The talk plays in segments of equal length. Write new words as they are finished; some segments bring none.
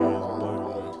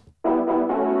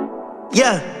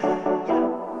Yeah.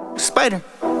 Spider.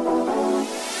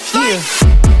 Yeah.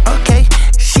 Okay.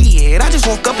 Shit. I just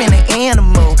woke up in an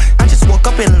animal. I just woke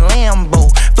up in a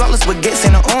Lambo. Flawless baguettes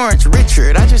and an orange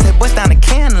Richard. I just had bust down a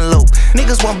cantaloupe.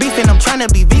 Niggas want beef and I'm tryna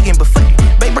be vegan, but fuck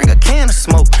it. Babe, bring a can of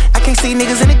smoke. I can't see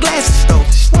niggas in the glasses stove.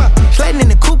 Sliding in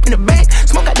the coupe in the back.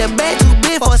 Smoke out that bag too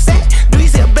big for a sack. Do you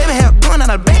see a baby hair going out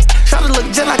of the back? Try to look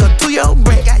just like a 2-year-old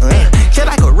brat. Just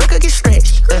like a record get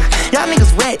stretched. Y'all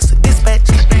niggas rats. Dispatch.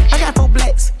 I got 4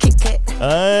 blacks. Kit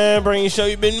Kat. Bring you show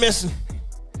you been missing.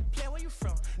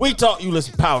 We Talk, you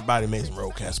listen, powered by the amazing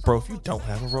Roadcaster Pro. If you don't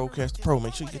have a Roadcaster Pro,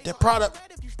 make sure you get that product.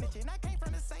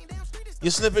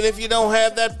 You're slipping if you don't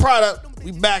have that product.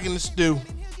 We back in the stew.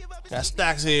 Got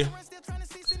Stacks here.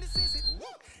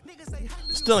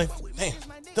 Still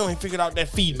ain't figured out that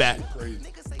feedback.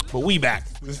 But we back.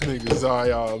 This nigga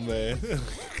Zion, man.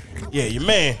 Yeah, your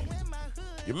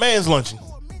man's lunching.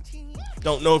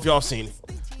 Don't know if y'all seen it.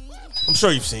 I'm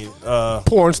sure you've seen it.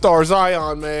 Porn star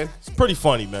Zion, man. It's pretty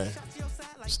funny, man.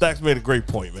 Stacks made a great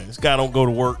point, man. This guy don't go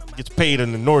to work, gets paid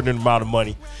an inordinate amount of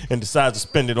money, and decides to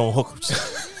spend it on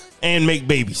hookers and make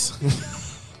babies.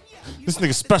 This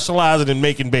nigga specializes in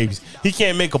making babies. He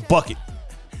can't make a bucket.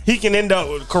 He can end up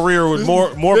with a career with more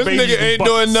this babies. This nigga ain't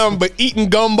doing nothing but eating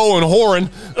gumbo and whoring.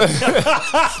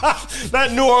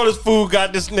 That New Orleans food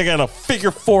got this nigga in a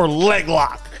figure 4 leg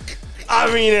lock.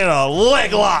 I mean, in a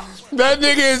leg lock. That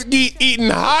nigga is eating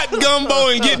hot gumbo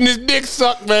and getting his dick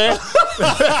sucked, man.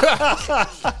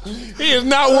 He is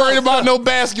not worried about no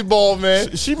basketball,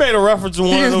 man. She made a reference to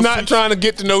one of those. He is not trying to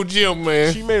get to no gym,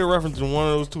 man. She made a reference in one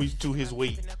of those tweets to his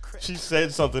weight. She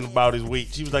said something about his weight.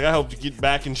 She was like, I helped you get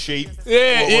back in shape.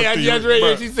 Yeah, just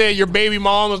right. She said, your baby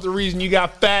mom was the reason you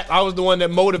got fat. I was the one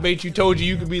that motivated you, told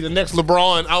you could be the next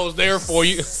LeBron. I was there for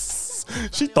you.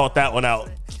 She thought that one out.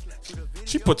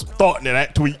 She put some thought into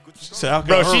that tweet. She said,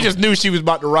 bro, she just knew she was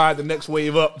about to ride the next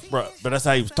wave up. Bro, but that's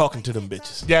how he was talking to them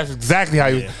bitches. Yeah, that's exactly how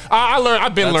he was.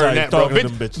 I've been learning that, bro.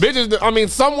 Bitches, I mean,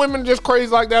 some women just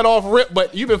crazy like that off rip,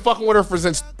 but you've been fucking with her for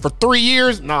 3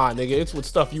 years? Nah, nigga, it's with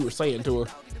stuff you were saying to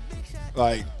her.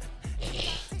 Like,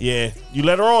 yeah, you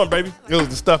let her on, baby. It was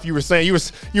the stuff you were saying. You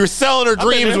were selling her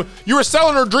dreams. You were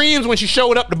selling her dreams when she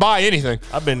showed up to buy anything.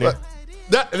 I've been there.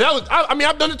 That was. I mean,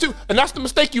 I've done it too, and that's the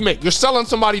mistake you make. You're selling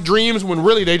somebody dreams when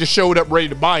really they just showed up ready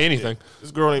to buy anything. Yeah.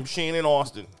 This girl named Shannon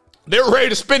Austin. They were ready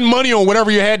to spend money on whatever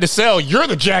you had to sell. You're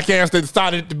the jackass that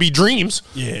decided it to be dreams.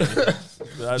 Yeah,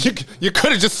 you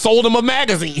could have just sold them a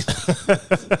magazine.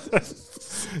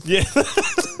 Yeah.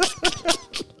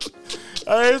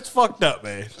 It's fucked up,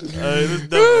 man. It's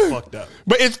definitely fucked up.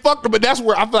 But it's fucked up. But that's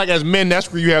where I feel like as men, that's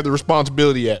where you have the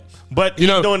responsibility at. But you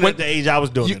know, doing it at the age I was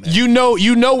doing it. You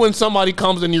know when somebody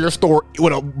comes into your store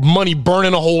with a money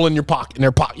burning a hole in their pocket.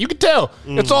 You can tell.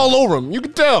 Mm. It's all over them. You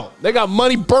can tell. They got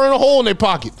money burning a hole in their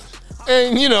pocket.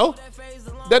 And you know,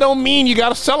 that don't mean you got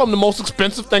to sell them the most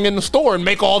expensive thing in the store and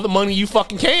make all the money you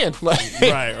fucking can.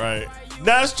 Right.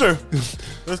 That's true.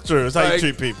 That's true. It's how you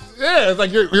treat people. Yeah, it's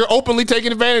like you're openly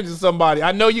taking advantage of somebody.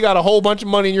 I know you got a whole bunch of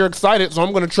money and you're excited, so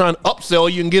I'm going to try and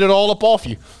upsell you and get it all up off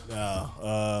you.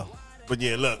 But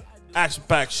yeah, look,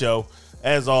 action-packed show.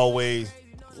 As always,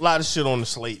 a lot of shit on the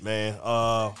slate, man.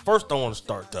 First, I want to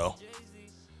start, though.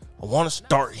 I want to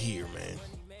start here, man.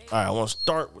 All right, I want to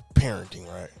start with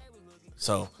parenting, right?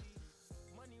 So,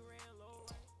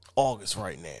 August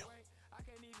right now.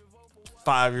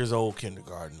 5 years old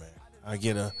kindergarten, man.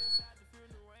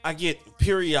 I get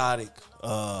periodic,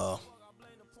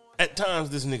 at times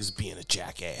this nigga's being a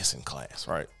jackass in class,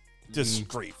 right? Just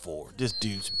straightforward. This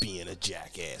dude's being a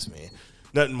jackass, man.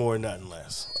 Nothing more, nothing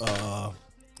less.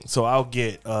 So I'll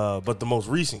get, but the most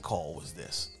recent call was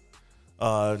this.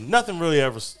 Nothing really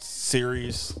ever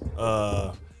serious.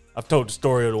 I've told the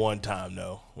story of the one time,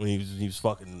 though, when he was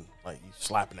fucking, like,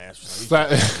 slapping ass.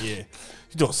 Yeah,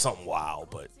 he's doing something wild,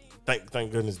 but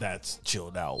thank goodness that's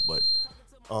chilled out. But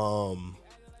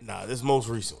this most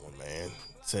recent one, man,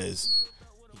 says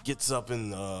he gets up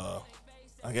in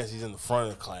I guess he's in the front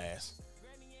of the class,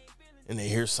 and they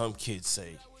hear some kid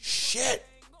say, shit.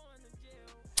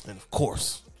 And of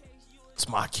course, it's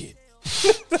my kid.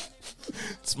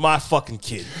 It's my fucking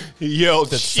kid. He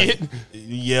yelled shit.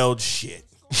 He yelled shit.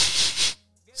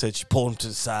 Said she pulled him to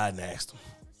the side and asked him,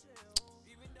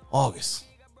 August,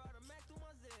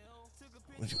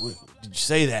 did you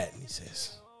say that? And he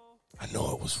says, I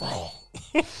know it was wrong.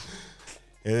 And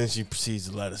then she proceeds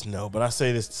to let us know. But I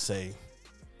say this to say,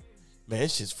 man,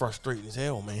 it's just frustrating as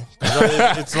hell, man.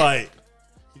 It's like,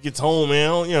 he gets home, man,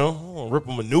 I don't want to rip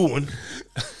him a new one.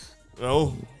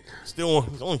 Still,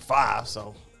 he's only 5,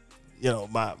 so,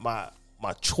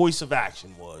 my choice of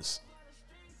action was,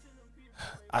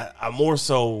 I more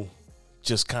so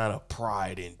just kind of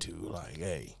pried into like,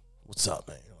 hey, what's up,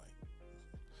 man? Like,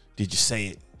 did you say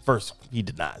it? First, he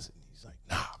denies it. He's like,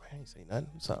 nah, man, I ain't say nothing.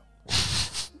 What's up?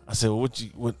 I said, well, what'd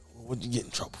you get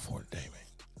in trouble for today, man?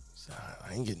 He said,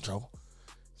 I ain't getting in trouble.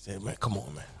 He said, man, come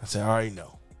on, man. I said, I already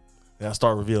know. Then I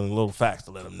start revealing little facts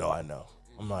to let him know I know.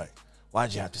 I'm like,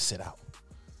 why'd you have to sit out?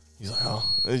 He's like, oh.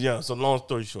 Yeah, so long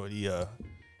story short, he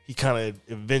kind of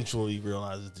eventually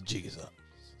realizes the jig is up.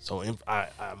 So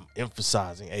I'm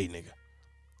emphasizing, hey, nigga,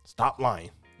 stop lying.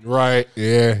 Right.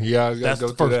 Yeah. I That's go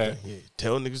the through first that. thing. Yeah,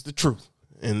 tell niggas the truth.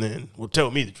 And then, well, tell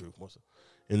me the truth.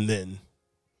 And then,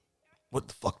 what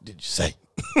the fuck did you say?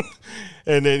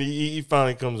 And then he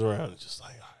finally comes around and just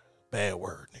like, bad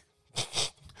word,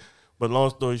 nigga. But long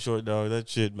story short, dog, that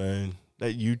shit, man,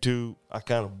 that YouTube, I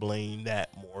kind of blame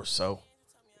that more so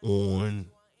on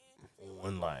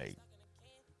like.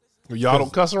 Y'all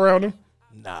don't cuss around him?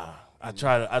 Nah, I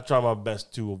try my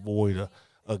best to avoid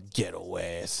a ghetto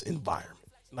ass environment.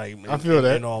 Like, I feel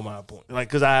that in all my points, like,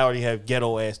 because I already have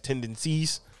ghetto ass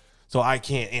tendencies, so I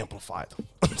can't amplify them.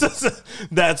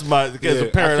 That's my as a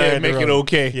parent. I can't make it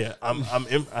okay. Yeah, I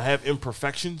have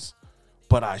imperfections,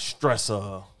 but I stress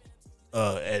my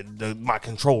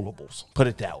controllables. Put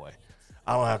it that way.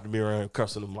 I don't have to be around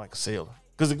cussing them like a sailor.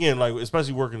 Because again, like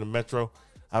especially working in the metro,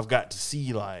 I've got to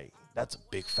see like that's a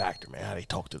big factor, man. How they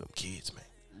talk to them kids, man.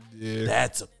 Yeah.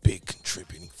 That's a big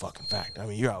contributing fucking factor. I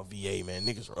mean, you're out VA, man.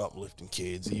 Niggas are uplifting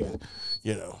kids. Even,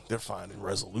 they're finding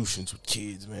resolutions with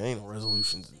kids, man. Ain't no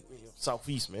resolutions in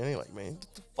Southeast, man. They like, man,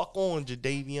 get the fuck on,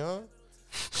 Jadavion.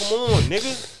 Come on,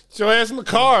 nigga. Get your ass in the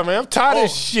car, man. I'm tired of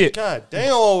this shit. God, they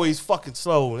always fucking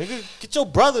slow, nigga. Get your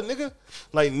brother, nigga.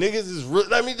 Like, niggas is real.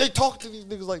 I mean, they talk to these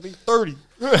niggas like they 30.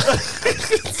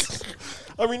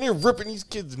 I mean, they're ripping these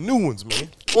kids new ones, man,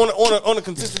 on a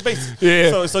consistent basis.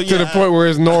 Yeah, so to the point where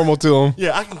it's normal to them.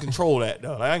 Yeah, I can control that,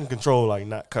 though. Like, I can control, like,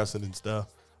 not cussing and stuff.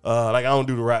 Like, I don't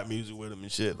do the rap music with them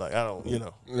and shit. Like, I don't,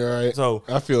 All right. So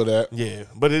I feel that. Yeah,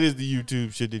 but it is the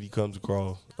YouTube shit that he comes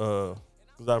across. Because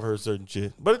I've heard certain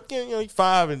shit. But, again, he's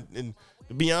 5, and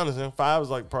to be honest, man, 5 is,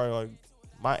 like, probably, like,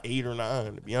 my 8 or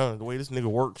 9, to be honest. The way this nigga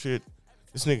works shit,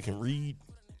 this nigga can read.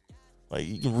 Like,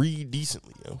 he can read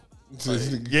decently, Like,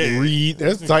 read.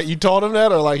 That's like you taught him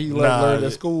that, or like he learned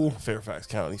at school. Fairfax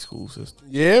County school system.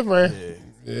 Yeah, man.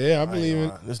 Yeah, I believe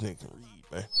it. This nigga can read,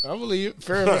 man. I believe it.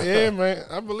 Fairfax. Yeah, man.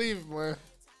 I believe it, man.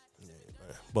 Yeah,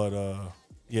 man. But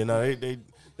they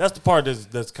that's the part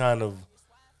that's kind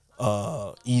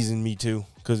of easing me too,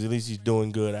 because at least he's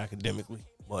doing good academically.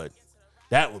 But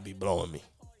that would be blowing me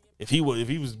if he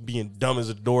was being dumb as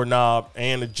a doorknob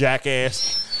and a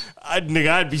jackass.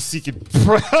 I'd be seeking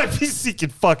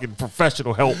fucking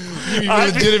professional help. You'd be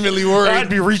legitimately worried. I'd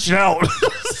be reaching out.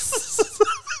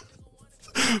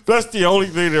 That's the only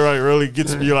thing that like really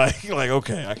gets me like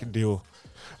okay, I can deal.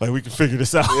 Like we can figure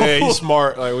this out. Yeah, he's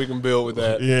smart. Like we can build with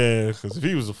that. Yeah, because if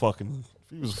he was a fucking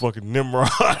Nimrod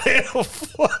and a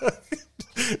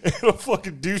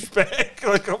fucking douchebag,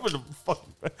 like I'm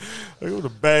in a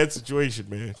bad situation,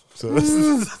 man. So.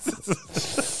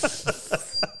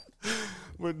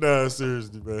 But nah,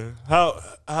 seriously, man.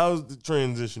 How's the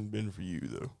transition been for you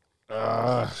though?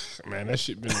 Man, that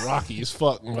shit been rocky as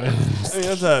fuck, man. Hey,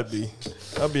 that's how it be.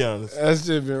 I'll be honest. That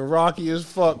shit been rocky as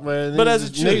fuck, man. But as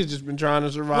it should. Niggas just been trying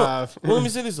to survive. Well, let me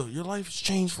say this though: your life has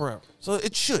changed forever, so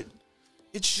it should.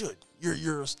 It should.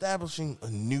 You're establishing a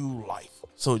new life,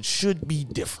 so it should be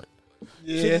different.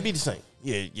 Yeah. Shouldn't be the same.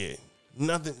 Yeah.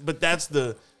 Nothing. But that's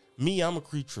me. I'm a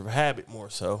creature of habit more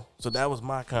so. So that was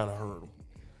my kind of hurdle.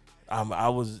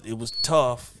 It was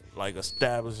tough, like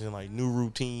establishing like new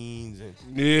routines and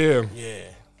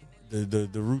the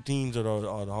routines are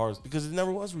the hardest because it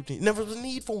never was routine. It never was a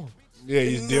need for them. Yeah,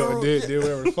 you did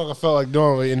whatever the fuck I felt like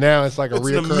doing, and now it's like it's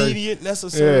an immediate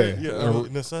necessary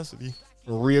necessity.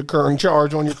 A reoccurring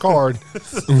charge on your card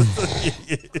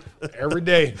every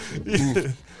day.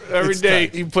 Every day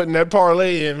you putting that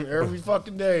parlay in every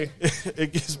fucking day.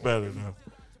 It gets better though.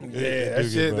 Yeah,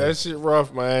 that shit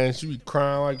rough, man. She be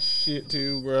crying like shit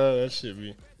too, bro. That shit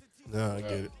be. No, I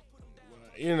get it.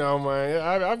 Man,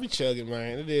 I be chugging,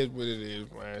 man. It is what it is,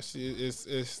 man.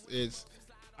 It's.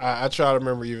 I try to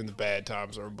remember even the bad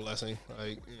times are a blessing.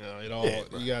 Like it all. Yeah,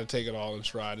 you got to take it all in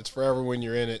stride. It's forever when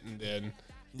you're in it, and then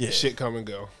shit come and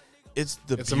go. It's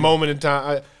a moment in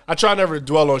time. I try never to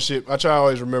dwell on shit. I try to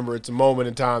always remember it's a moment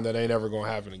in time that ain't ever gonna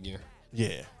happen again.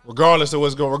 Yeah. Regardless of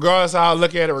regardless of how I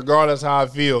look at it, regardless of how I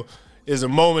feel, is a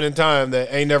moment in time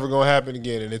that ain't never gonna happen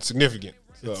again, and it's significant.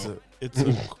 So. It's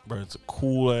a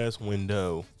cool ass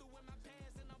window.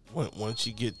 Once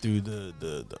you get through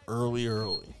the early,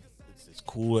 it's this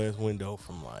cool ass window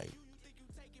from like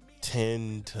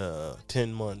 10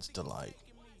 months to like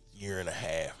year and a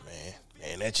half, man.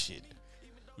 Man, that shit,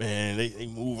 man, they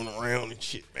moving around and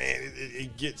shit, man.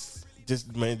 It gets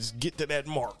just get to that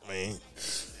mark, man.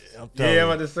 I'm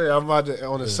about to say, on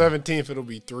the 17th, it'll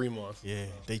be 3 months. Yeah,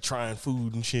 they trying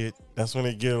food and shit. That's when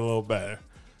they get a little better.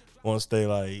 Once they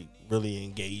like really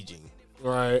engaging.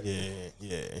 Right.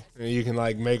 Yeah. And you can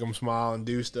like make them smile and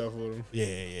do stuff with them.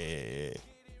 Yeah.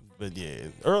 But yeah,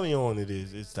 early on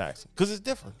it's taxing because it's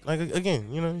different. Like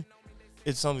again, you know,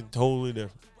 it's something totally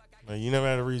different. Like you never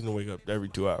had a reason to wake up every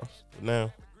 2 hours. But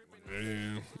now,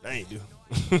 I ain't do.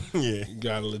 Yeah, you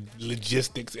got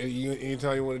logistics.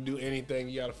 Anytime you want to do anything,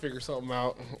 you got to figure something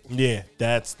out. Yeah,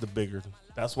 that's the bigger.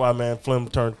 That's why, man, Flem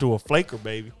turned to a flaker,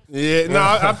 baby. Yeah, no,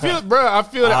 I feel it, bro. I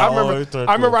feel it. I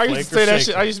remember I used to say that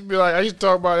shit. I used to be like, I used to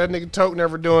talk about that nigga Toke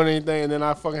never doing anything, and then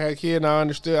I fucking had a kid, and I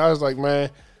understood. I was like, man,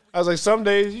 some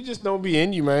days you just don't be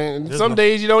in you, man. And some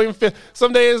days you don't even feel.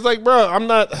 Some days it's like, bro,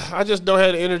 I just don't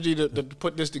have the energy to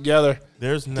put this together.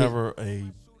 There's never a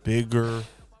bigger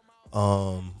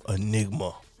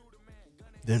enigma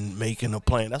than making a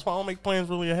plan. That's why I don't make plans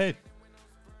really ahead.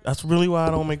 That's really why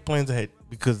I don't make plans ahead,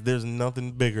 because there's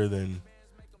nothing bigger than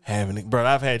having it. Bro,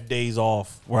 I've had days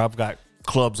off where I've got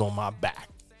clubs on my back,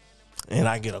 and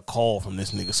I get a call from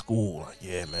this nigga school. Like,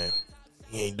 yeah, man,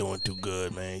 he ain't doing too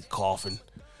good, man. He's coughing.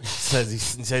 Says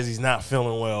he's not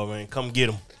feeling well, man. Come get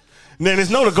him. And then there's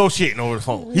no negotiating over the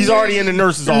phone. He's already in the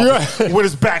nurse's office with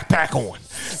his backpack on.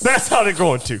 That's how they're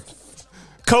going to.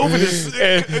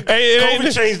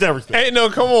 COVID changed everything. Ain't no,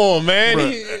 come on, man.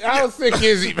 How sick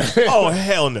is he, man? Oh,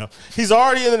 hell no. He's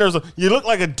already in the nurse. You look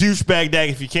like a douchebag dag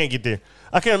if you can't get there.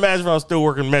 I can't imagine if I was still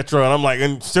working Metro and I'm like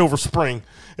in Silver Spring.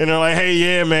 And they're like, hey,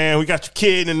 yeah, man, we got your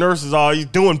kid and the nurses all. He's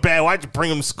doing bad. Why'd you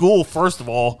bring him to school, first of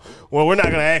all? Well, we're not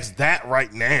going to ask that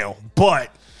right now.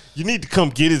 But you need to come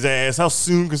get his ass. How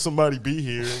soon can somebody be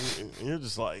here? And you're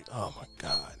just like, oh, my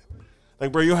God.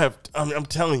 Like, bro, you'll have, I'm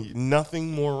telling you,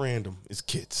 nothing more random is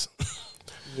kids.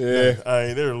 Yeah.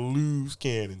 They're loose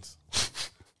cannons.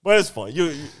 But it's fun.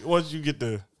 Once you get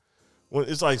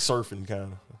it's like surfing, kind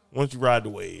of. Once you ride the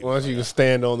wave. Once you can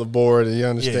stand on the board and you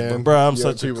understand. Yeah, bro, I'm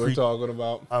such a people are talking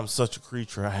about. I'm such a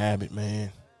creature of habit, man.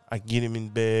 I get him in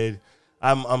bed.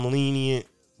 I'm lenient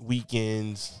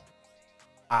weekends.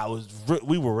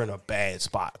 We were in a bad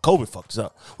spot. COVID fucked us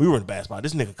up. We were in a bad spot.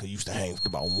 This nigga used to hang for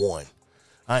about 1.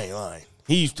 I ain't lying.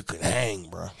 He used to could hang,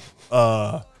 bro.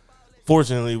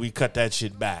 Fortunately, we cut that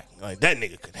shit back. Like, that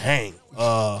nigga could hang.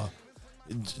 The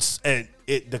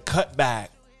cutback,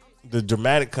 the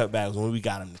dramatic cutback was when we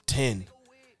got him to 10.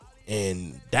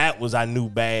 And that was, I knew,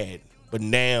 bad. But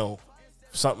now,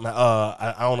 something,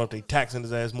 I don't know if they taxing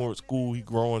his ass more at school. He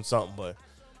growing something. But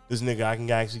this nigga, I can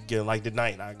actually get, like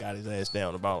tonight, I got his ass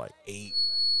down about like 8,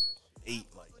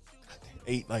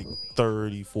 like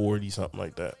 30, 40, something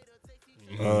like that.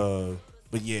 Mm-hmm.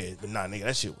 But nah, nigga,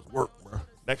 that shit was work, bro.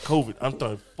 That COVID, I'm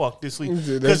trying to fuck this sleep.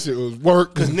 That shit was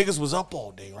work. Because niggas was up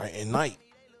all day, right, at night.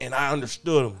 And I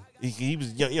understood him. He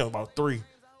was young, about 3.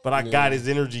 But I got his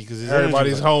energy because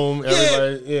everybody's home.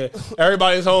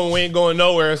 Everybody's home. We ain't going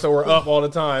nowhere, so we're up all the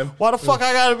time. Why the fuck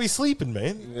I gotta be sleeping,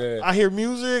 man? Yeah. I hear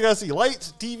music. I see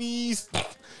lights, TVs.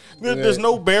 There's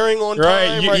no bearing on time.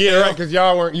 Right, now. right. Because you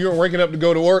weren't waking up to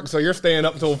go to work, so you're staying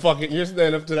up till you're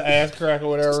staying up to the ass crack or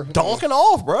whatever. Just donking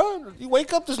off, bro. You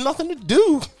wake up, there's nothing to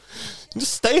do.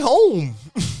 Just stay home.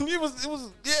 It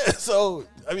was. So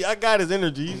I mean, I got his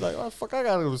energy. He's like, oh fuck, I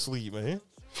gotta go to sleep, man.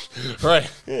 Right.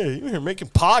 Yeah, you here making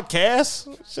podcasts?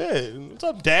 Shit. What's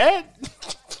up, Dad?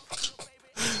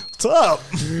 What's up?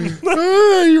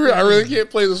 I really can't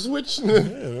play the Switch.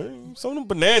 Yeah, some of them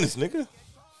bananas, nigga.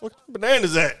 What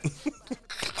bananas at?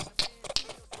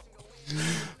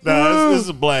 Nah, this is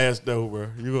a blast though, bro.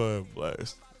 You gonna have a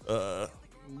blast.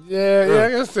 Yeah,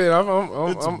 like I said,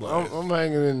 I'm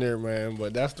hanging in there, man.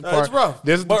 But that's the part. It's rough.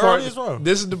 This is the part. It's rough.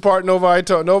 This is the part nobody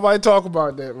talk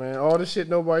about that, man. All the shit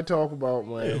nobody talk about,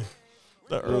 man.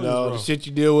 Yeah. The shit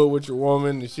you deal with your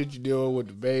woman, the shit you deal with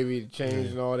the baby, the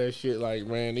change and all that shit. Like,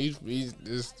 man,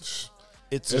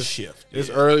 it's a shift. It's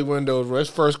early windows. It's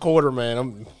first quarter,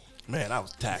 man. I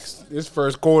was taxed. It's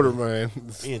first quarter, man.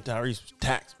 Me and Tyrese was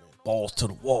taxed, man. Balls to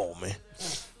the wall, man.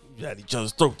 We had each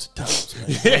other's throats at times, man.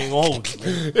 I ain't gonna hold you,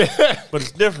 man. But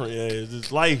it's different, yeah.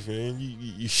 It's life, man.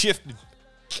 You shifted.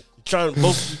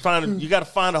 You gotta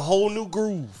find a whole new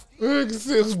groove.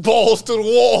 It's balls to the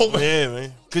wall, man. Yeah,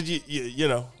 man. Cause you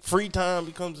know, free time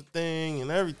becomes a thing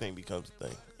and everything becomes a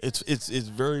thing. It's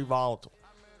very volatile.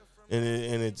 And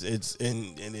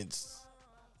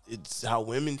it's how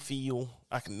women feel.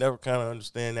 I can never kind of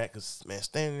understand that because, man,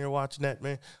 standing there watching that,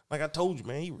 man, like I told you,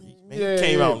 man, he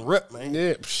came out and ripped, man.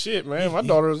 Yeah, shit, man. My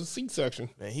daughter was a C-section.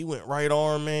 Man, he went right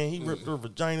arm, man. He ripped her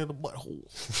vagina to butthole.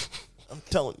 I'm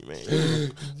telling you, man.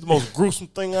 It was the most gruesome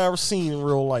thing I ever seen in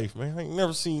real life, man. I ain't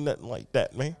never seen nothing like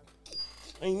that, man.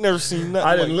 I ain't never seen nothing.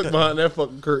 I didn't like look behind that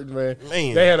fucking curtain, man.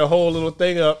 Man. They had a whole little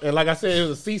thing up, and like I said, it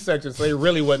was a C-section, so they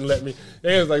really wouldn't let me.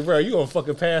 They was like, bro, you gonna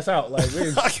fucking pass out. Like,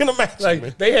 I can imagine.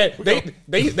 like man.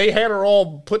 they had her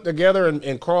all put together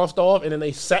and crossed off, and then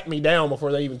they sat me down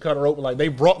before they even cut her open. Like, they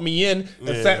brought me in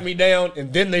and sat me down,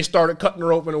 and then they started cutting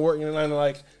her open and working, and I'm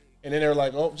like, and then they were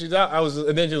like, oh, she's out.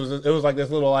 And then it was like this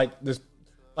little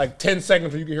like 10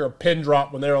 seconds where you could hear a pin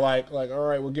drop when they were like, all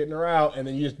right, we're getting her out, and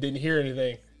then you just didn't hear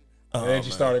anything. And then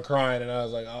she started crying, and I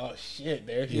was like, oh, shit,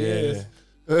 there she is.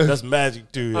 That's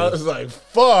magic, too. I was like,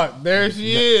 fuck, there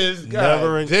she is.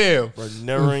 God damn. Bro,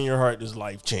 never in your heart does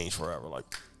life change forever. Like,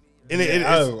 and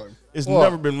it's fuck.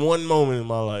 never been one moment in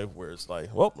my life where it's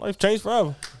like, well, life changed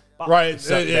forever. Right.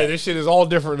 Yeah, this shit is all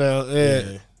different now.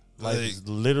 Yeah. Life is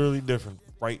literally different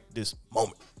right this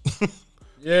moment.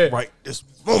 Yeah. Right this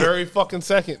moment. Very fucking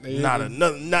second. Not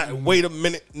wait a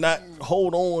minute, not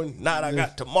hold on, not I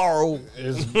got tomorrow.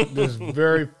 It's this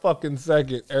very fucking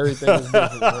second. Everything is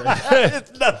different. Right?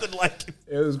 It's nothing like it.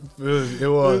 It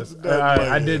was.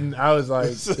 I was like,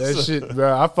 that shit,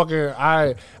 bro.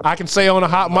 I can say on a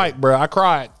hot mic, bro. I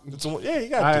cried. Yeah, you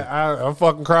got to. I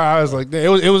fucking cried. I was like,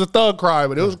 it was a thug cry,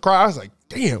 but it was a cry. I was like,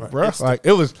 damn, bro. Like,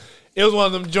 it was one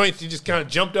of them joints you just kind of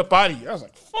jumped up out of you. I was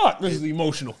like, fuck, this is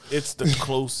emotional. It's the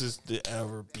closest to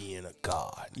ever being a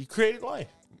god. You created life.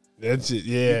 That's it,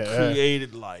 yeah. You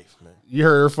created life, man. You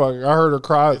heard her I heard her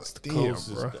cry. It's the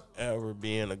closest to ever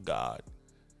being a god.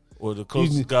 Or the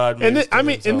closest God. And then, and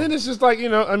then it's just like, you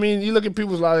look at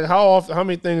people's like, how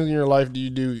many things in your life do you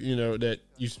do, that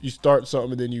you start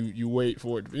something and then you wait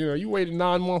for it. You waited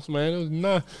 9 months, man. It was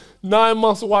 9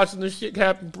 months of watching this shit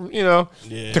happen,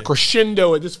 to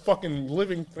crescendo at this fucking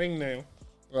living thing now.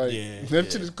 Like,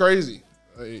 that shit is crazy.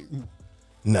 Like,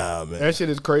 nah, man. That shit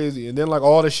is crazy. And then, like,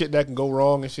 all the shit that can go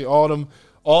wrong and shit, all them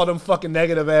fucking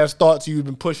negative ass thoughts you've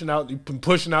been pushing out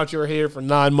your head for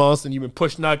 9 months, and you've been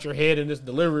pushing out your head in this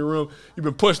delivery room. You've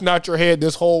been pushing out your head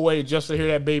this whole way just to hear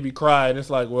that baby cry. And it's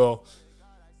like, well,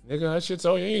 nigga, that shit's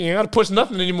you ain't got to push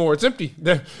nothing anymore. It's empty.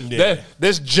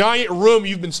 This giant room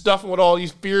you've been stuffing with all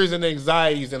these fears and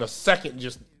anxieties in a second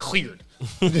just cleared.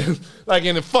 Like,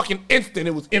 in a fucking instant,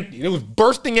 it was empty. It was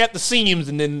bursting at the seams,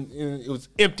 and then it was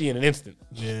empty in an instant.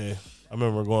 Yeah. I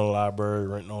remember going to the library,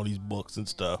 renting all these books and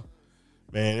stuff.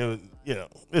 Man, it was,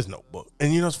 there's no book.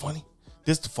 And what's funny?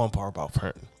 This is the fun part about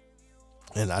parenting.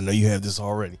 And I know you have this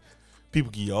already.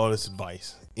 People give you all this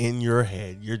advice. In your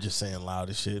head, you're just saying loud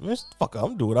as shit. Man, fuck,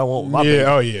 I'm doing what I want with my baby.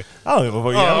 Oh, yeah. I don't give a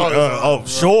fuck.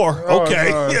 Sure.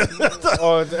 Okay.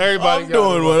 Everybody I'm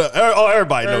doing what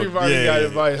everybody knows. Everybody got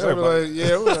advice. I'm like,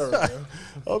 yeah, whatever, man.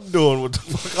 I'm doing what the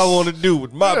fuck I want to do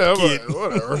with my kid.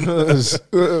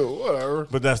 Whatever.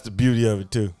 But that's the beauty of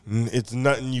it, too. It's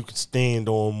nothing you can stand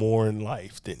on more in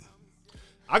life than.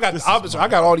 I got all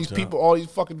these people, all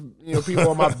these fucking people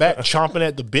on my back chomping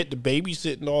at the bit to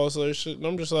babysit and all this other shit. And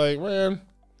I'm just like, man,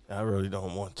 I really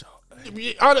don't want y'all.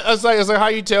 It's like how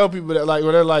you tell people that, like,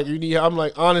 when they're like, you need. I'm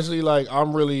like, honestly, like,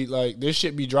 I'm really like, this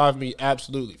shit be driving me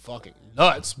absolutely fucking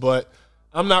nuts. But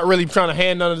I'm not really trying to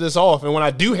hand none of this off. And when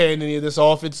I do hand any of this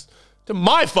off, it's to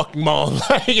my fucking mom.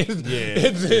 Like, like,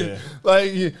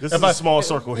 this is a small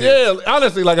circle here. Yeah,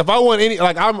 honestly, like, if I want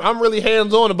I'm really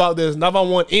hands on about this, and if I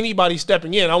want anybody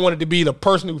stepping in, I want it to be the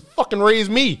person who fucking raised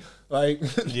me. Like,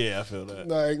 yeah, I feel that.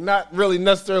 Like, not really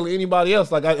necessarily anybody else.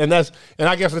 Like, and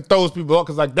I guess it throws people up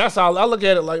because, like, that's how I look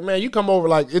at it. Like, man, you come over,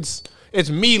 like, it's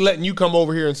me letting you come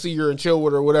over here and see her and chill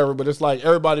with her or whatever. But it's like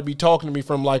everybody be talking to me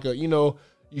from like a,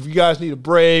 if you guys need a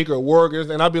break or work,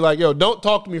 and I'd be like, yo, don't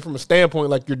talk to me from a standpoint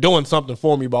like you're doing something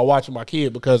for me by watching my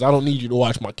kid, because I don't need you to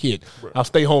watch my kid. Bro. I'll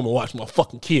stay home and watch my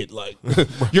fucking kid. Like,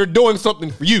 you're doing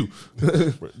something for you.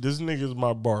 This nigga's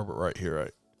my barber right here,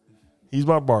 right? He's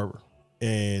my barber.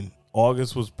 And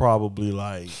August was probably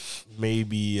like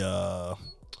maybe 8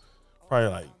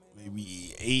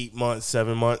 months,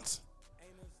 7 months.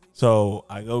 So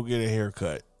I go get a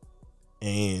haircut.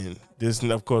 And this,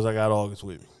 of course, I got August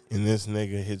with me. And this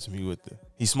nigga hits me with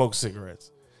he smokes cigarettes.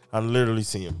 I literally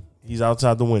see him. He's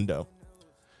outside the window.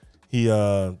 He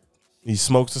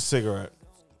smokes a cigarette,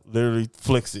 literally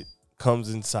flicks it,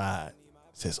 comes inside,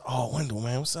 says, "Oh, Wendell,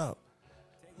 man, what's up?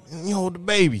 You hold the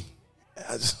baby."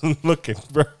 I just looking,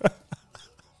 bro.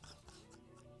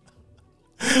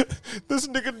 This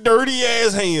nigga dirty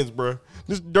ass hands, bro.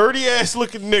 This dirty ass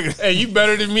looking nigga. Hey, you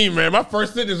better than me, man. My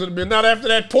first sentence would have been not after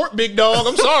that port, big dog.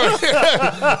 I'm sorry.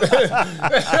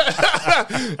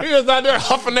 He was out there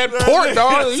huffing that port,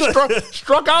 dog. He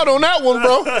struck out on that one,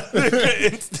 bro.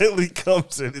 Nigga instantly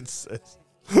comes in and says,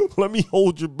 "Let me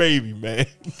hold your baby, man.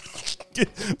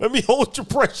 Let me hold your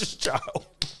precious child."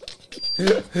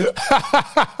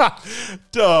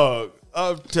 Dog,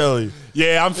 I'm telling you.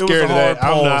 Yeah, I'm scared of that.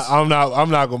 I'm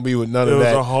not gonna be with none of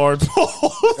that. It was a hard pause.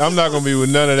 I'm not gonna be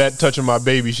with none of that touching my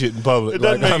baby shit in public. It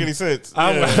doesn't make any sense.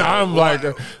 I'm like,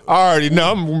 I already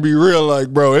know. I'm gonna be real, like,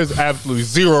 bro. There's absolutely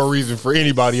zero reason for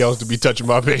anybody else to be touching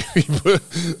my baby.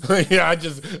 But yeah,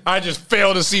 I just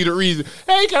fail to see the reason.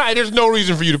 Hey, there's no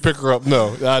reason for you to pick her up.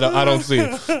 No, I don't see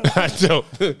it. I don't.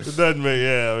 It doesn't make.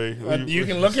 Yeah, I mean, you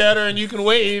can look at her and you can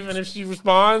wave, and if she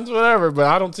responds, whatever. But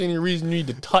I don't see any reason you need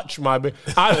to touch my baby.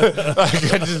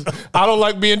 I don't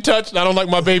like being touched. I don't like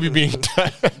my baby being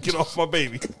touched. Get off my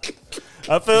baby.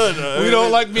 I feel it. We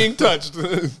don't like being touched.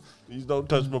 You don't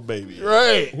touch my baby.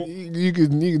 Right. You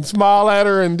can smile at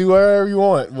her and do whatever you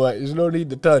want, but there's no need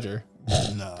to touch her.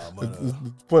 Nah, but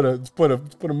put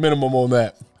a minimum on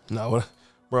that. Nah,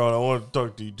 bro, I want to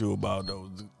talk to you too about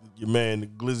your man, the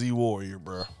Glizzy Warrior,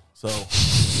 bro. So,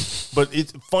 but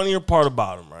it's funnier part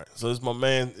about him, right? So it's my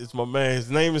man. His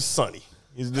name is Sonny.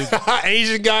 He's the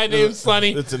Asian guy named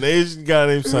Sonny. It's an Asian guy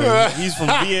named Sonny. He's from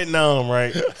Vietnam,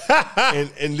 right?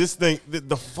 And this thing,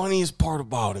 the funniest part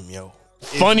about him, yo.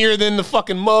 Funnier than the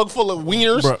fucking mug full of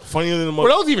wieners? Bro, funnier than the mug. Were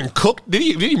those even cooked? Did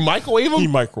he microwave them? He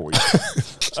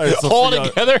microwaved. Right, so all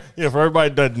together? Yeah, for everybody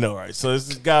that doesn't know, right? So it's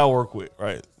this guy I work with,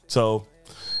 right? So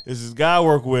it's this guy I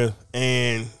work with,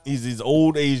 and he's this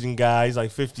old Asian guy. He's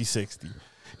like 50, 60.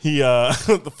 He this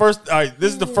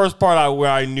is the first part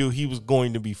where I knew he was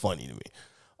going to be funny to me.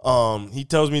 He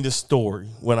tells me this story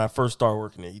when I first started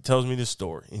working there. He tells me this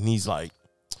story, and he's like,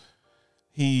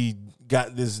 he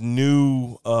got this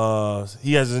new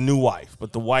he has a new wife,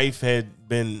 but the wife had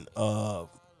been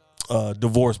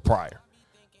divorced prior.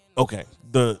 Okay.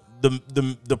 The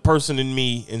person in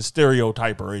me and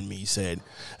stereotyper in me said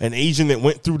an Asian that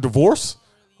went through divorce.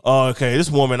 Okay,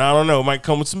 this woman, I don't know, might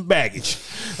come with some baggage.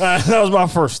 That was my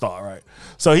first thought, right?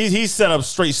 So he's set up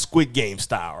straight Squid Game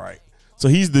style, right? So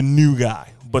he's the new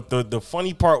guy. But the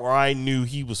funny part where I knew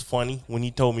he was funny when he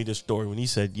told me this story, when he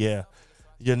said, yeah,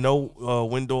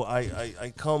 Wendell,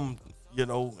 I come,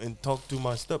 and talk to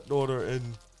my stepdaughter,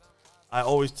 and I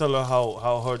always tell her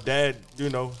how her dad,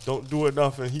 don't do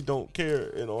enough and he don't care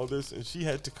and all this. And she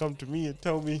had to come to me and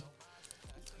tell me,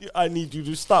 I need you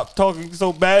to stop talking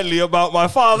so badly about my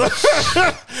father.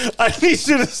 I need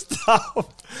you to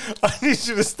stop. I need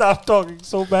you to stop talking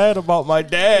so bad about my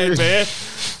dad, man.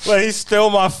 Like, he's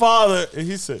still my father. And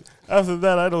he said, after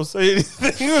that, I don't say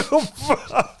anything.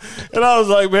 And I was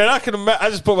like, man, I can imagine.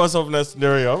 I just put myself in that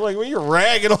scenario. I'm like, when you're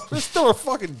ragging on, it's still a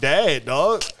fucking dad,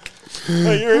 dog.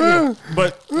 Like, you're in here.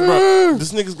 But bro,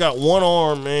 this nigga's got one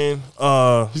arm, man.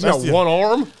 He's got one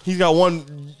arm? He's got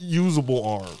one usable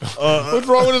arm. What's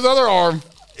wrong with his other arm?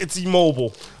 It's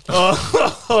immobile.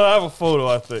 I have a photo,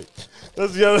 I think.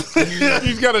 That's the other thing.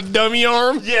 He's got a dummy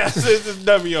arm? Yes, it's a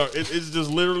dummy arm. It's just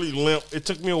literally limp. It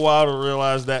took me a while to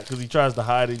realize that because he tries to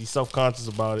hide it. He's self-conscious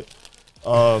about it.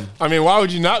 I mean, why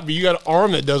would you not be? You got an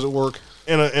arm that doesn't work.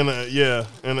 In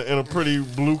a pretty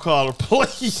blue collar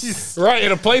place. Right,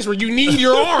 in a place where you need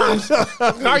your arms.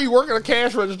 How are you working a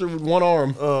cash register with one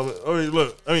arm?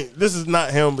 This is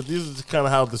not him, but this is kind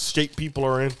of how the shape people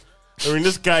are in. I mean,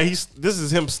 this guy, this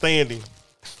is him standing.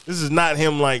 This is not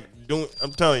him like doing.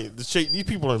 I'm telling you, the shape. These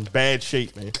people are in bad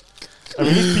shape, man. I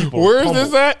mean, these people. Where is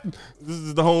this at? This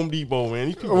is the Home Depot, man.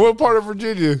 These people, what part of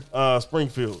Virginia?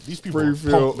 Springfield. These people are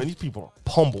pummeled, man. These people are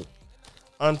pummeled.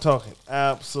 I'm talking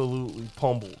absolutely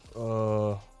pummeled.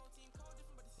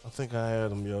 I think I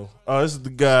had him, yo. This is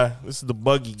the guy. This is the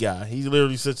buggy guy. He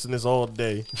literally sits in this all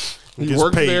day. He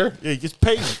works paid. there? Yeah, he gets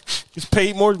paid. Gets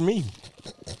paid more than me.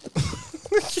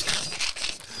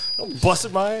 I'm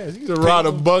busting my ass. To ride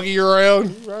a buggy around?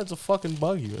 He rides a fucking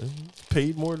buggy, man. He's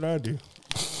paid more than I do.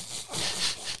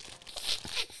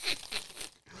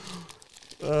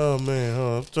 Oh, man.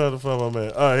 Hold on. I'm trying to find my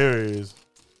man. All right, here he is.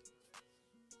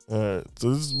 All right,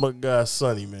 so this is my guy,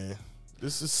 Sonny, man.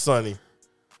 This is Sonny.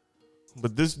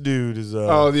 But this dude is...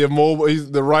 the immobile.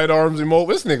 The right arm's immobile.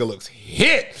 This nigga looks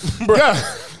hit. Bro.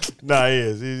 Nah, he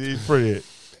is. He's pretty hit.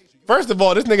 First of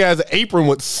all, this nigga has an apron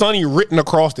with Sonny written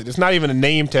across it. It's not even a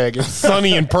name tag. It's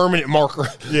Sonny in permanent marker.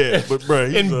 Yeah, but bro,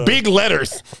 he's, in big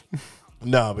letters.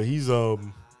 Nah, but he's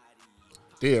damn,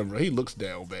 bro, he looks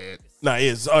down bad. Nah, he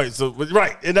is. All right, so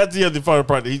right, and that's the other funny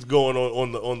part that he's going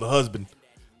on the husband.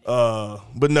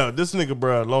 But no, this nigga,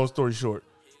 bro. Long story short,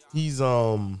 he's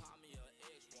on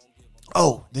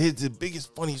Oh, the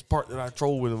biggest, funniest part that I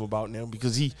troll with him about now,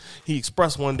 because he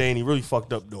expressed one day and he really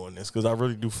fucked up doing this, because I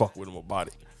really do fuck with him about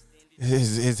it.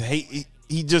 His hate,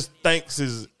 he just thinks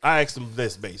I asked him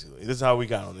this basically. This is how we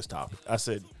got on this topic. I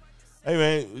said, hey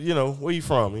man, where you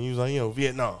from? And he was like,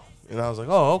 Vietnam. And I was like,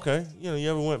 oh, okay. You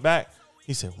ever went back?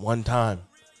 He said, one time.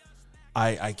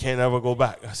 I can't ever go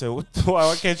back. I said,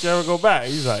 why can't you ever go back?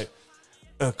 He's like,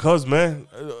 cause man,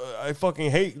 I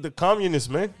fucking hate the communists,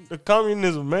 man. The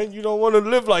communism, man. You don't want to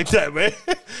live like that, man.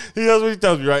 That's what he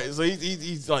tells me, right? So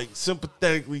he's like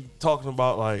sympathetically talking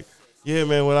about like, yeah,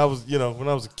 man. When I was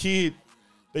a kid,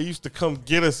 they used to come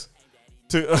get us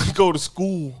to go to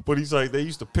school, but he's like they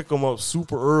used to pick them up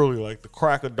super early, like the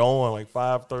crack of dawn, like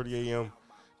 5:30 a.m.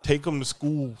 Take them to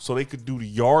school so they could do the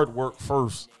yard work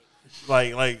first,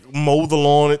 like mow the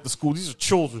lawn at the school. These are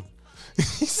children.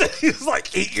 He said he was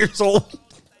like 8 years old.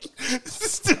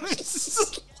 This dude,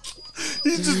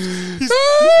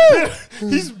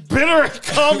 he's bitter at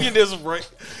communism, right?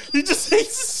 He just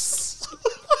hates.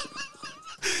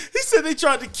 He said they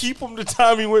tried to keep him the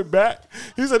time he went back.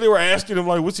 He said they were asking him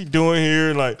like, "What's he doing here?"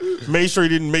 and like, made sure he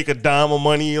didn't make a dime of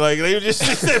money. Like they just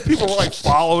he said people were like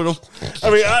following him.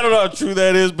 I mean, I don't know how true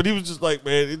that is, but he was just like,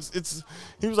 man, it's.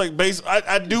 He was like,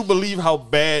 I do believe how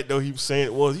bad though he was saying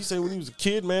it was. He said when he was a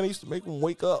kid, man, they used to make him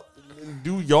wake up and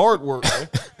do yard work, man,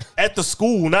 at the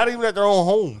school, not even at their own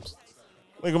homes.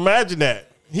 Like imagine that.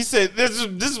 He said this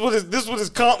is what his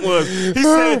comp was.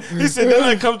 He said then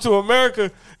I come to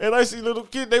America and I see little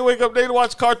kids, they wake up, they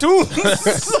watch cartoons.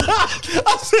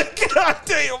 I said, God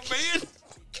damn, man.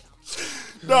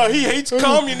 No, he hates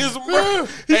communism, bro.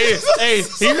 Hey,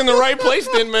 he's in the right place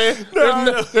then, man.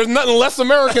 There's nothing less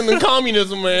American than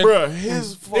communism, man. Bro,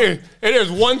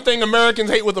 there's one thing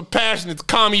Americans hate with a passion, it's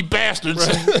commie bastards.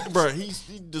 Bro, he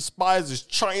despises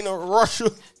China, Russia.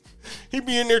 He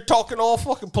be in there talking all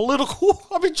fucking political.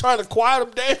 I be trying to quiet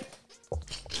him down.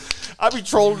 I be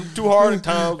trolling him too hard at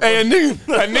times. Hey, a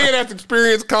nigga that's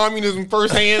experienced communism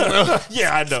firsthand.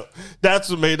 Yeah, I know. That's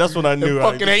what I knew.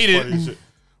 I fucking hate it.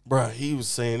 Bro, he was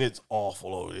saying it's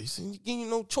awful over there. He said, you ain't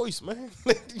no choice, man.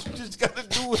 You just got to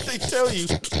do what they tell you.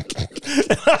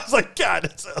 And I was like, God,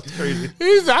 that sounds crazy.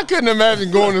 I couldn't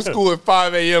imagine going to school at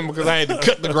 5 a.m. because I had to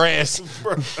cut the grass.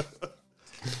 Bro,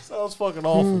 sounds fucking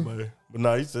awful, man. But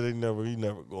nah, he said he never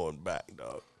going back,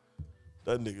 dog.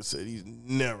 That nigga said he's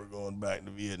never going back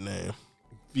to Vietnam.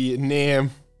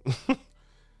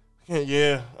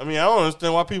 Yeah, I mean, I don't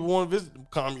understand why people want to visit the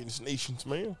communist nations,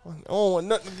 man. I don't want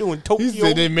nothing to do in Tokyo. He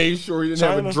said they made sure he didn't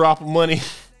have a drop of money.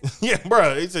 Yeah,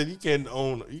 bro. He said he couldn't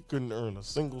earn a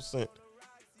single cent.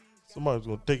 Somebody's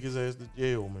gonna take his ass to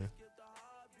jail, man.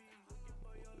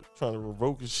 Trying to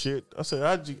revoke his shit. I said,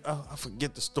 I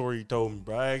forget the story he told me,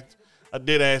 bro. I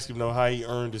did ask him though how he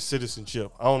earned his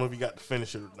citizenship. I don't know if he got to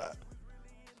finish it or not,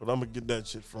 but I'm gonna get that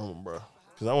shit from him, bro.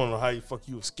 Cause I want to know how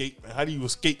you escape, man. How do you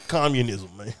escape communism,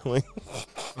 man? Like,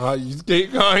 how you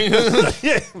escape communism?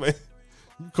 Yeah, man.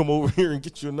 You come over here and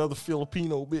get you another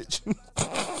Filipino bitch.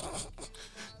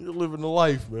 You're living the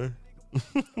life, man.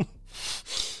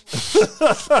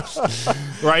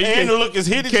 Right? And look as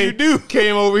hit as you do.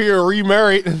 Came over here and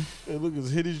remarried. And look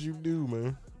as hit as you do,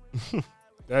 man.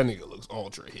 That nigga looks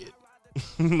ultra hit.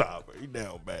 Nah, bro, he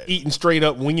down bad. Eating straight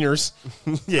up wieners.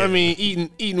 Yeah. I mean,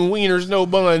 eating wieners, no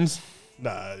buns.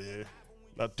 Nah, yeah.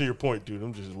 Not to your point, dude.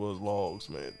 Them just was logs,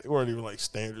 man. They weren't even like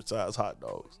standard size hot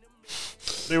dogs.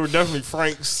 They were definitely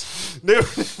Franks. They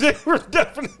were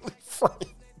definitely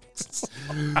Franks.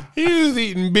 He was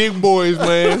eating big boys,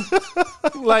 man.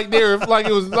 like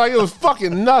it was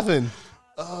fucking nothing.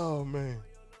 Oh man.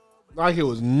 Like it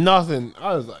was nothing.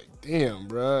 I was like, damn,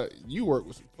 bro. You work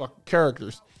with some fucking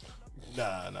characters.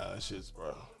 Nah, that shit's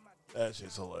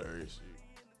hilarious.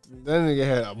 That nigga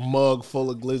had a mug full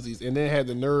of glizzies and then had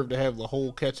the nerve to have the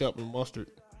whole ketchup and mustard.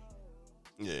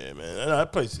 Yeah, man.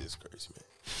 That place is crazy, man.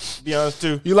 To be honest,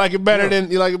 too. You like it better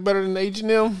than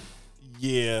H&M?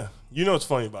 Yeah. You know what's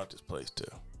funny about this place, too?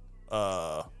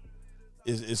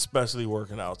 Is especially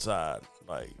working outside,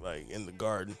 like in the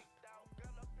garden.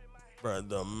 Bro,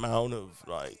 the amount of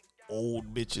like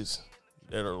old bitches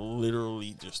that are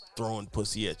literally just throwing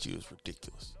pussy at you is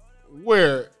ridiculous.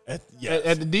 Where? At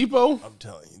the depot? I'm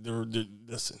telling you.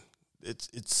 Listen,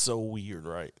 it's so weird,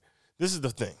 right? This is the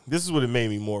thing. This is what it made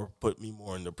me put me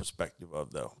more in the perspective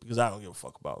of, though, because I don't give a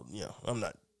fuck about, I'm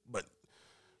not, but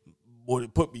what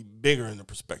it put me bigger in the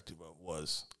perspective of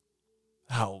was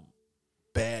how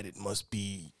bad it must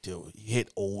be to hit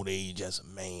old age as a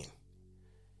man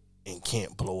and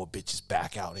can't blow a bitch's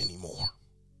back out anymore.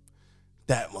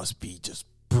 That must be just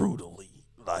brutally,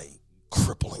 like,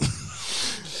 crippling.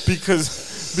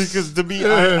 because to me,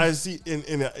 I see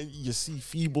you see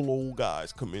feeble old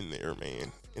guys come in there,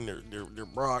 man, and their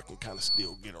bra can kind of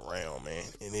still get around, man,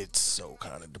 and it's so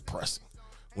kind of depressing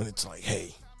when it's like,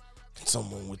 hey, can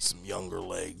someone with some younger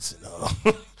legs and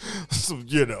some,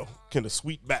 can a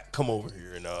sweet back come over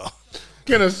here and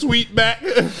can a sweet back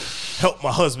help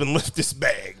my husband lift this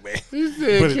bag, man? He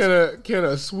said, can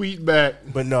a sweet back?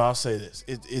 But no, I'll say this: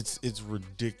 it's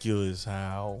ridiculous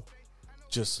how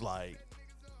just like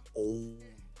old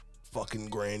fucking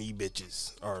granny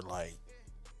bitches are like.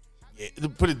 Yeah,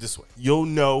 put it this way: you'll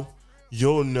know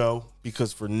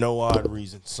because for no odd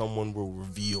reason, someone will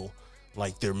reveal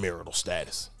like their marital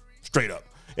status, straight up.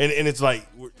 And it's like,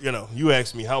 you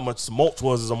asked me how much some mulch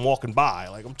was as I'm walking by.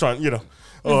 Like, I'm trying, You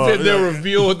said they'll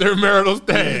reveal their marital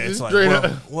status. Yeah, it's like,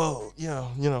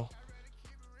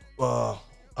 I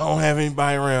don't have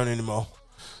anybody around anymore.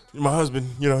 My husband,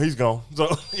 he's gone.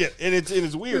 So, yeah, and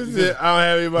it's weird. I don't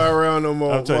have anybody around no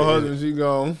more. My husband, she's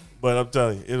gone. But I'm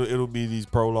telling you, it'll be these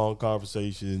prolonged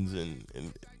conversations,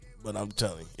 but I'm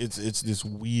telling you, it's this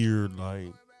weird,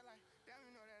 like,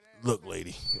 look,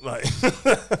 lady, like,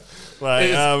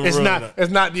 it's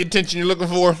not the attention you're looking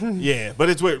for. Yeah, but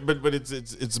it's weird. But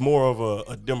it's more of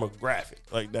a demographic.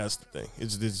 Like, that's the thing.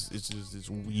 It's just this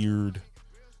weird.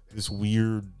 A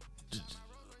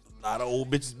lot of old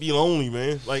bitches be lonely,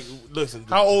 man. Like, listen.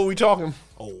 How old are we talking?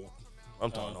 Old. I'm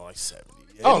talking like 70.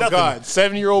 Oh God,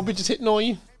 70-year-old bitches hitting on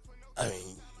you. I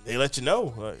mean, they let you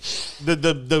know. Like,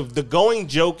 the going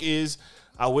joke is,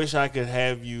 I wish I could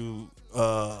have you.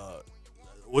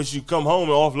 Wish you come home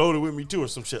and offload it with me too, or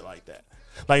some shit like that.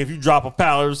 Like if you drop a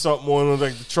pallet or something on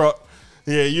like the truck,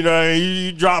 yeah,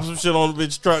 you drop some shit on the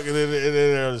bitch truck, and then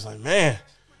they're just like, man,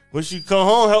 wish you come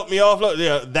home, help me offload.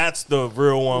 Yeah, that's the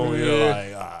real one where you're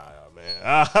like, man,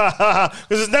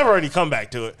 because it's never any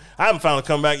comeback to it. I haven't found a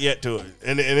comeback yet to it,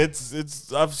 and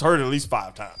it's I've heard it at least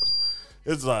 5 times.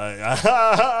 It's like,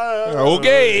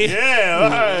 okay, yeah,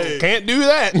 right. Can't do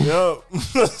that. Yep.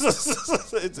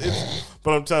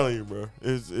 But I'm telling you, bro,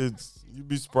 it's you'd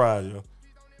be surprised, yo.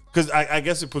 Because I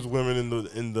guess it puts women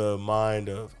in the mind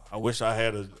of, I wish I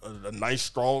had a nice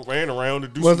strong man around to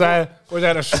do. Was that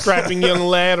a strapping young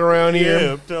lad around here?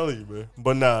 Yeah, I'm telling you, man.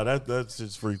 But nah, that's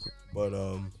just frequent. But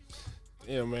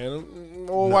yeah, man,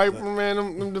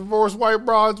 them divorced white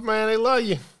broads, man, they love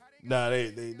you. Nah,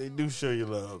 they do show you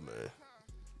love, man.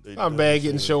 Not bad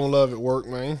getting shown love at work,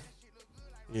 man.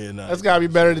 Yeah, nah. That's gotta be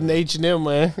better than H&M,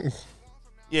 man.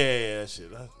 Yeah, that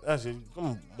shit.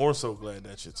 I'm more so glad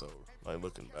that shit's over. Like,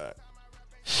 looking back.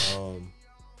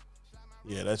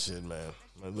 Yeah, that shit, man.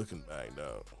 Like, looking back,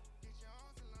 dog.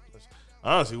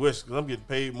 I honestly wish, because I'm getting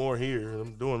paid more here. And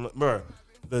I'm doing, bro,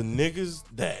 the niggas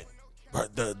that, bro,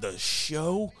 the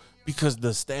show, because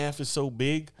the staff is so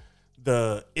big,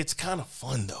 it's kind of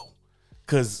fun, though.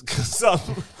 Cause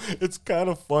it's kind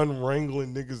of fun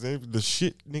wrangling niggas in. The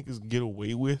shit niggas get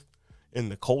away with in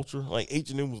the culture. Like,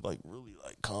 H&M was like really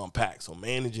like compact, so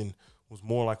managing was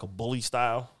more like a bully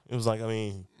style. It was like, I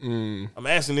mean, I'm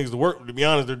asking niggas to work. To be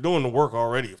honest, they're doing the work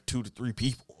already of 2 to 3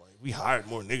 people. Like, we hired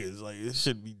more niggas. Like, this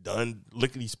should be done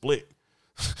lickety split.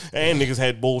 And niggas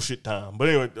had bullshit time. But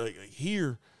anyway, like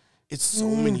here, it's so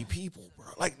many people, bro.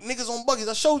 Like, niggas on buggies.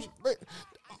 I showed you. Bro,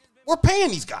 we're paying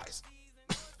these guys.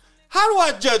 How do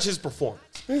I judge his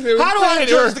performance? How do I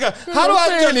judge the guy? How do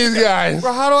I judge these guys?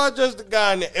 Bro, how do I judge the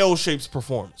guy in the L-shapes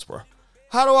performance, bro?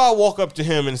 How do I walk up to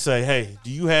him and say, "Hey, do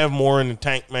you have more in the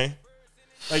tank, man?"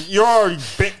 Like, you're already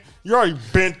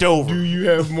bent over. Do you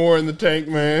have more in the tank,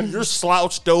 man? You're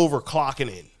slouched over, clocking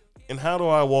in. And how do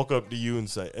I walk up to you and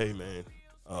say, "Hey, man,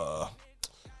 I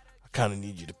kind of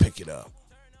need you to pick it up."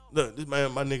 Look, this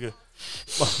man, my nigga.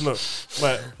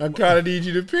 I kind of need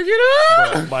you to pick it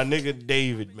up. My nigga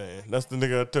David, man. That's the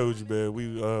nigga I told you, man.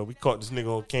 We caught this nigga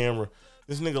on camera.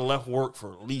 This nigga left work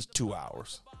for at least 2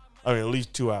 hours. I mean, at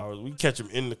least 2 hours. We catch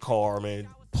him in the car, man,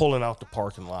 pulling out the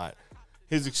parking lot.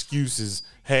 His excuse is,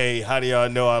 "Hey, how do y'all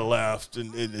know I left?"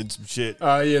 and some shit.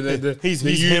 Yeah, he's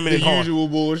hemming and hawing. Usual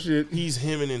bullshit. He's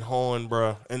hemming and hawing,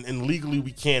 bro. And legally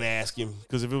we can't ask him,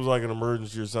 because if it was like an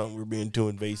emergency or something, we're being too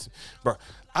invasive, bro.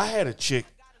 I had a chick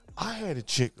that I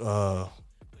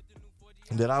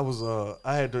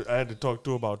had to talk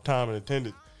to about time and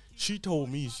attendance. She told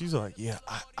me, she's like, "Yeah,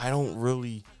 I don't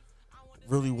really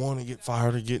want to get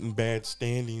fired or get in bad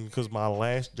standing, because my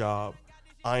last job,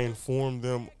 I informed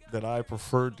them that I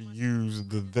preferred to use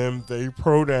the them, they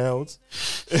pronouns.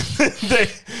 And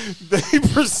they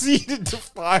proceeded to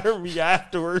fire me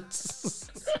afterwards."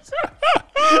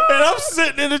 And I'm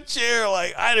sitting in a chair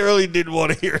like, I really didn't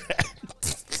want to hear that.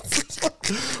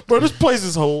 Bro, this place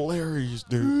is hilarious,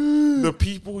 dude. The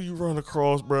people you run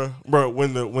across, bro.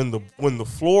 When the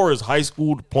floor is high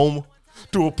school diploma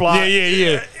to apply.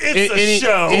 Yeah. It's a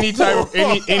show.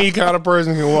 Any kind of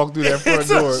person can walk through that front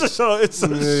door. It's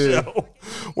a show.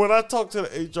 When I talked to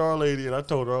the HR lady and I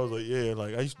told her, I was like, yeah,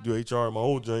 like I used to do HR in my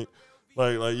old joint.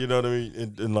 Like you know what I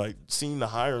mean? And like seeing the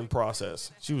hiring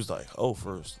process. She was like, oh,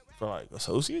 for like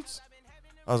associates?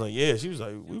 I was like, yeah. She was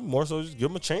like, we more so just give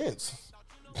them a chance.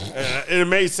 And it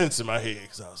made sense in my head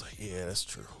because I was like, yeah, that's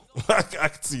true. I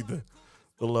could see the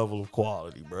level of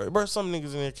quality, bro. Bro, some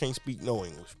niggas in there can't speak no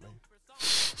English, man.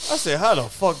 I said, how the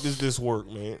fuck does this work,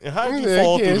 man? And how did you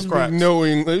fall through the cracks? No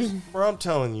English. Bro, I'm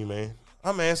telling you, man.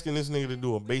 I'm asking this nigga to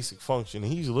do a basic function,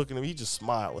 and he's looking at me, he's just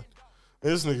smiling.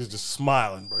 And this nigga's just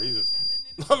smiling, bro.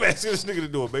 I'm asking this nigga to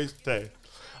do a basic task.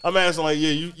 I'm asking, like,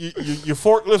 yeah, you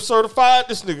forklift certified?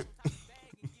 This nigga.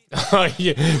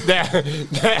 Yeah,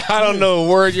 that I don't know a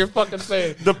word you're fucking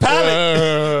saying. The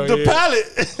pallet.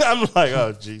 Pallet. I'm like,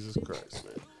 oh, Jesus Christ,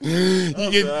 man.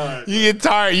 You get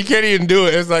tired. You can't even do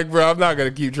it. It's like, bro, I'm not going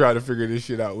to keep trying to figure this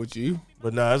shit out with you.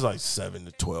 But nah, it's like 7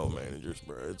 to 12 managers,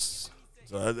 bro.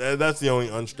 That's the only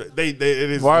unstressful. It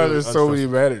is. Why are there so many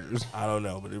managers? I don't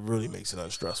know, but it really makes it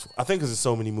unstressful. I think because there's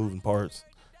so many moving parts,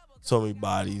 so many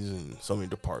bodies, and so many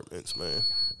departments, man.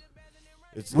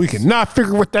 We cannot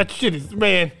figure what that shit is,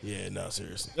 man. Yeah, no,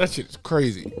 seriously. That shit is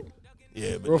crazy.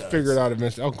 Yeah, but we'll figure it out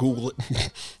eventually. I'll Google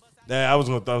it. Nah, I was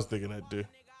thinking that too.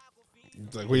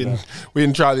 It's like we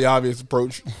didn't try the obvious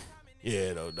approach.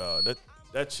 Yeah, no, dog.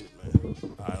 That shit, man.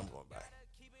 All right, I'm going back.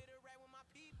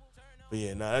 But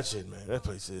yeah, nah, that shit, man. That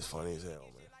place is funny as hell,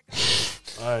 man.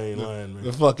 I ain't lying, man.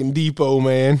 The fucking depot,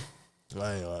 man.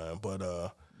 I ain't lying, but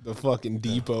the fucking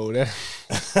depot. That.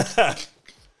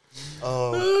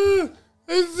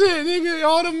 That's it, nigga.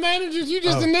 All the managers, you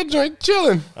just in that joint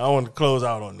chilling. I want to close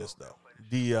out on this though.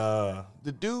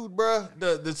 The dude, bro,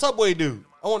 the Subway dude.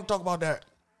 I want to talk about that.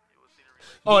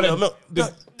 Oh,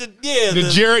 the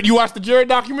Jared. You watched the Jared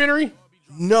documentary?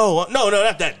 No,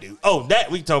 not that dude. Oh,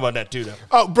 that we can talk about that too, though.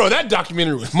 Oh, bro, that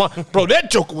documentary was bro. That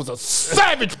Joker was a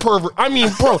savage pervert. I mean,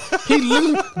 bro,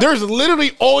 there's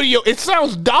literally audio. It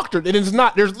sounds doctored, and it's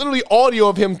not. There's literally audio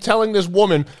of him telling this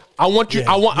woman, "I want you.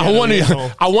 I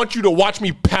want you to watch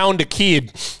me pound a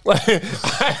kid." I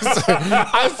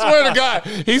swear to God,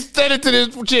 he said it to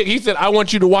this chick. He said, "I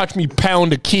want you to watch me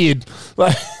pound a kid."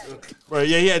 Like. Right,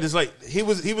 yeah, he had this like he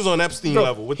was on Epstein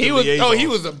level with the liaison.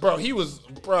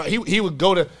 He would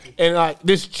go to and like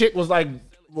this chick was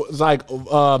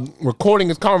recording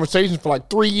his conversations for like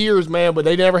 3 years, man, but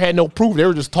they never had no proof. They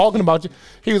were just talking about you.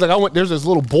 He was like, there's this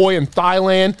little boy in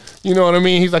Thailand, you know what I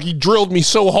mean? He's like, he drilled me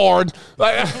so hard.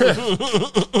 Like,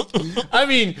 I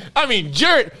mean,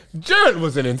 Jared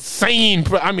was an insane,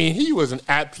 he was an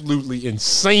absolutely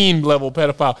insane level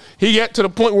pedophile. He got to the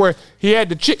point where he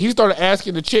started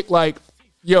asking the chick, like,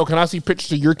 yo, can I see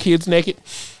pictures of your kids naked?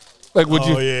 Like,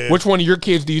 which one of your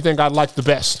kids do you think I'd like the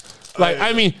best? Like,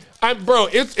 bro,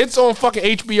 it's on fucking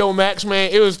HBO Max, man.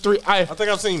 It was I think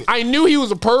I've seen it. I knew he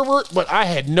was a pervert, but I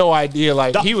had no idea.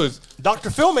 Like, he was.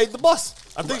 Dr. Phil made the bus.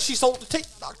 I think she sold the tape.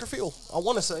 Dr. Phil. I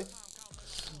want to say.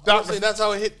 That's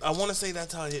how it hit. I want to say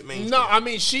that's how it hit mainstream. No, I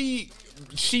mean she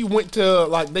went to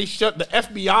like the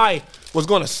FBI was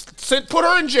going to put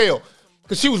her in jail.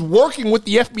 Because she was working with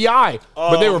the FBI,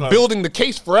 but they were building the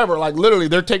case forever. Like, literally,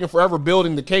 they're taking forever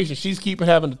building the case, and she's keeping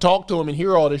having to talk to him and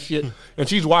hear all this shit. And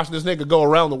she's watching this nigga go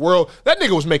around the world. That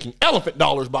nigga was making elephant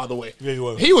dollars, by the way. Yeah, he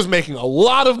was. He was making a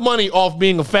lot of money off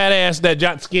being a fat ass that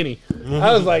got skinny. Mm-hmm.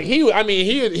 I was like, he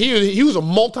was a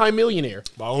multimillionaire.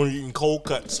 By only eating cold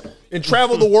cuts. And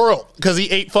traveled the world because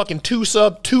he ate fucking 2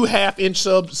 half-inch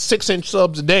subs, 6-inch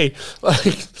subs a day.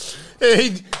 Like...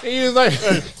 He was like,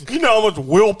 hey, you know how much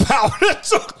willpower that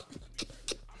took?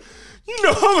 You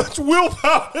know how much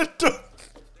willpower it took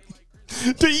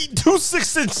to eat 2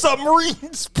 6-inch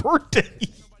submarines per day?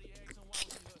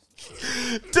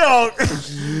 Dog,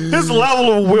 his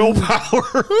level of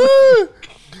willpower.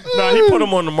 Nah, he put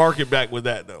them on the market back with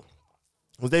that, though.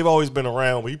 Because they've always been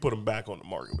around, but he put them back on the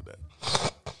market with that.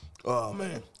 Oh,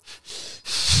 man.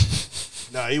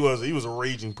 Nah, he was a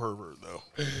raging pervert, though.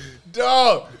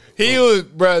 Dog, he was,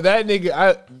 bro, that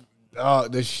nigga,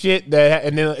 the shit that,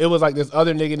 and then it was like this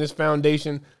other nigga in this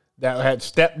foundation that had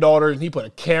stepdaughters, and he put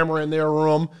a camera in their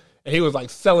room, and he was like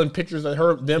selling pictures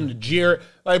of them to Jared.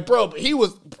 Like, bro, but he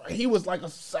was like a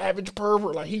savage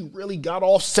pervert. Like, he really got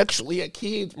off sexually at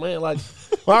kids, man. Like,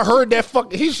 when I heard that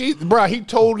he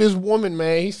told this woman,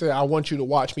 man, he said, I want you to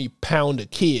watch me pound a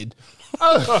kid.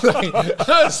 I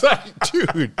was like,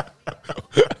 dude.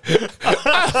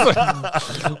 I was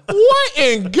like, what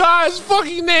in God's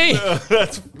fucking name?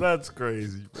 That's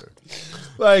crazy, bro.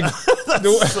 Like,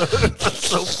 That's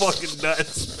so fucking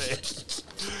nuts,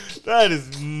 man. That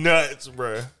is nuts,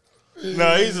 bro.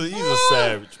 No, he's a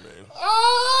savage, man.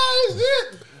 oh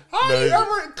shit! How No, you he-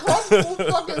 ever comfortable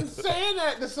fucking saying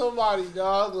that to somebody,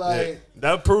 dog? Like, Yeah,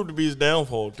 that proved to be his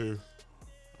downfall too.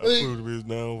 That proved to be his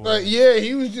downfall. like, yeah,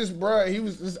 he was just, bro. He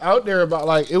was just out there about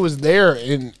like it was there,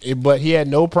 but he had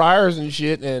no priors and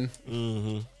shit. And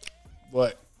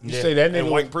but you say that and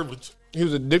nigga white privilege. he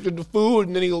was addicted to food,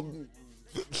 and then he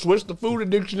switched the food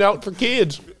addiction out for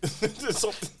kids.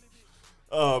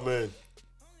 Oh man,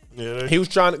 yeah, He was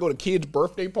trying to go to kids'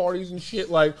 birthday parties and shit.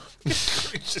 Like,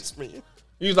 it's just me.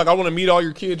 he was like, "I want to meet all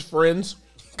your kids' friends.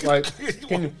 Like,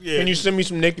 can Yeah. you send me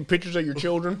some naked pictures of your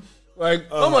children?" Like,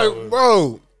 Oh, I'm like, man.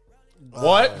 bro,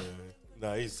 what?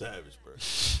 Nah, he's savage, bro.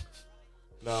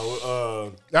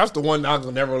 No, That's the one I'm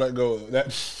gonna never let go of.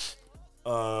 That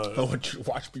uh, I want you to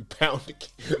watch me pound the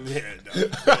kid. yeah,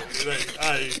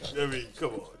 no, I mean,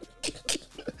 come on.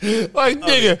 Like,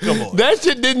 nigga, come on. that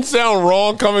shit didn't sound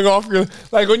wrong coming off your.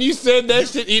 Like, when you said that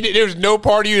shit, there was no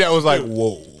part of you that was like,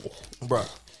 whoa. Bro,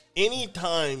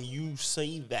 anytime you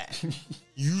say that,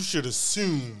 you should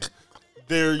assume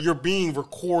you're being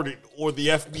recorded or the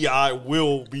FBI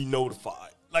will be notified.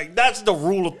 Like, that's the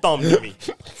rule of thumb to me.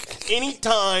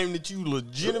 Anytime that you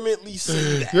legitimately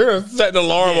say that, You're gonna set the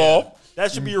alarm off.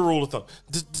 that should be your rule of thumb.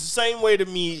 The same way to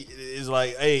me is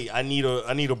like, hey, I need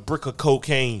a brick of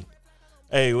cocaine.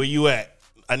 Hey, where you at?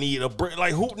 I need a brick.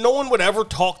 Like, who? No one would ever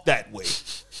talk that way.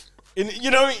 And you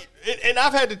know, and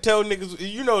I've had to tell niggas,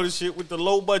 you know, this shit with the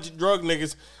low budget drug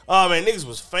niggas. Oh man, niggas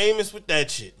was famous with that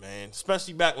shit, man.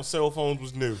 Especially back when cell phones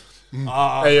was new.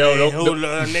 Oh, Hey, yo, man, don't-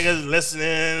 niggas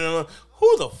listening?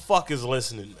 Who the fuck is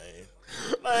listening,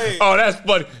 man? Like, Oh, that's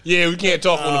funny. Yeah, we can't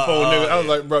talk on the phone, nigga. I was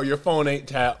yeah. like, bro, your phone ain't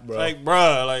tapped, bro. like,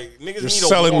 bruh, like niggas You're need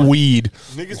selling a warrant. weed.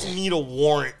 Niggas need a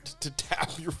warrant to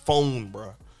tap your phone,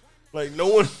 bruh. Like no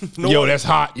one. Yo, that's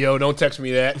hot. Yo, don't text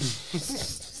me that.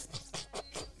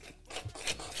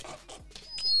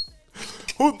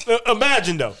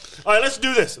 Imagine though. All right, let's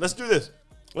do this. Let's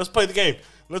play the game.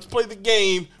 Let's play the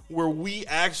game where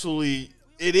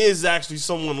it is actually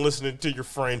someone listening to your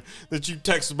friend that you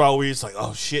text about where it's like,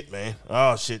 oh shit, man.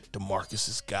 Oh shit, DeMarcus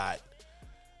has got.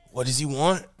 What does he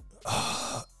want?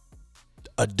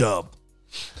 A dub.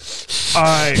 All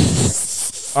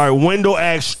right, Wendell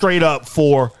asked straight up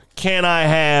for, can I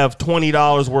have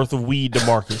 $20 worth of weed,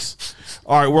 DeMarcus?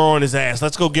 All right, we're on his ass.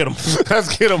 Let's go get him.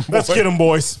 Let's get him. Let's get him,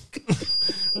 boys.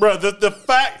 Bro, the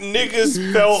fact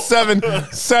niggas felt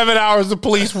 7 hours of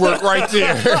police work right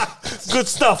there. good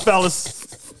stuff, fellas.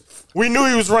 We knew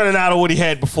he was running out of what he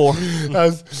had before.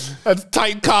 That's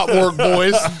tight cop work,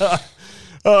 boys.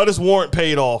 This warrant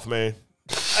paid off, man.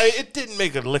 It didn't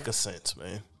make a lick of sense,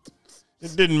 man.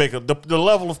 It didn't make the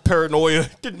level of paranoia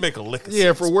didn't make a lick of sense.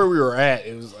 Yeah, for where we were at,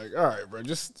 it was like, all right, bro,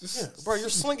 just Bro, you're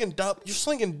slinging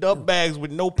dub bags with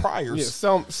no priors.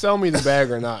 yeah, sell me the bag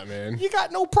or not, man. You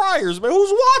got no priors, man.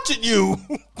 Who's watching you?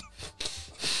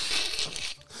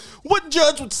 What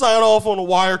judge would sign off on a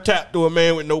wiretap to a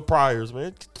man with no priors,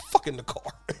 man? Get the fuck in the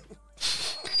car.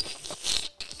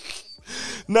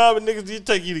 Nah, but niggas, it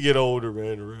take you to get older,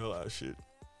 man, to realize shit.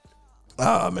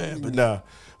 Ah, man, but nah.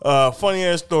 Funny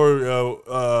ass story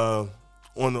on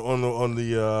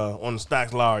the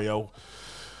Stacks Lowry, yo.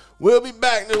 We'll be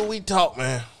back till we talk,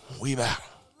 man. We back.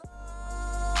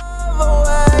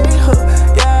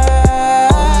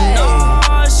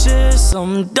 Nauseous,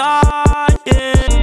 I'm dying.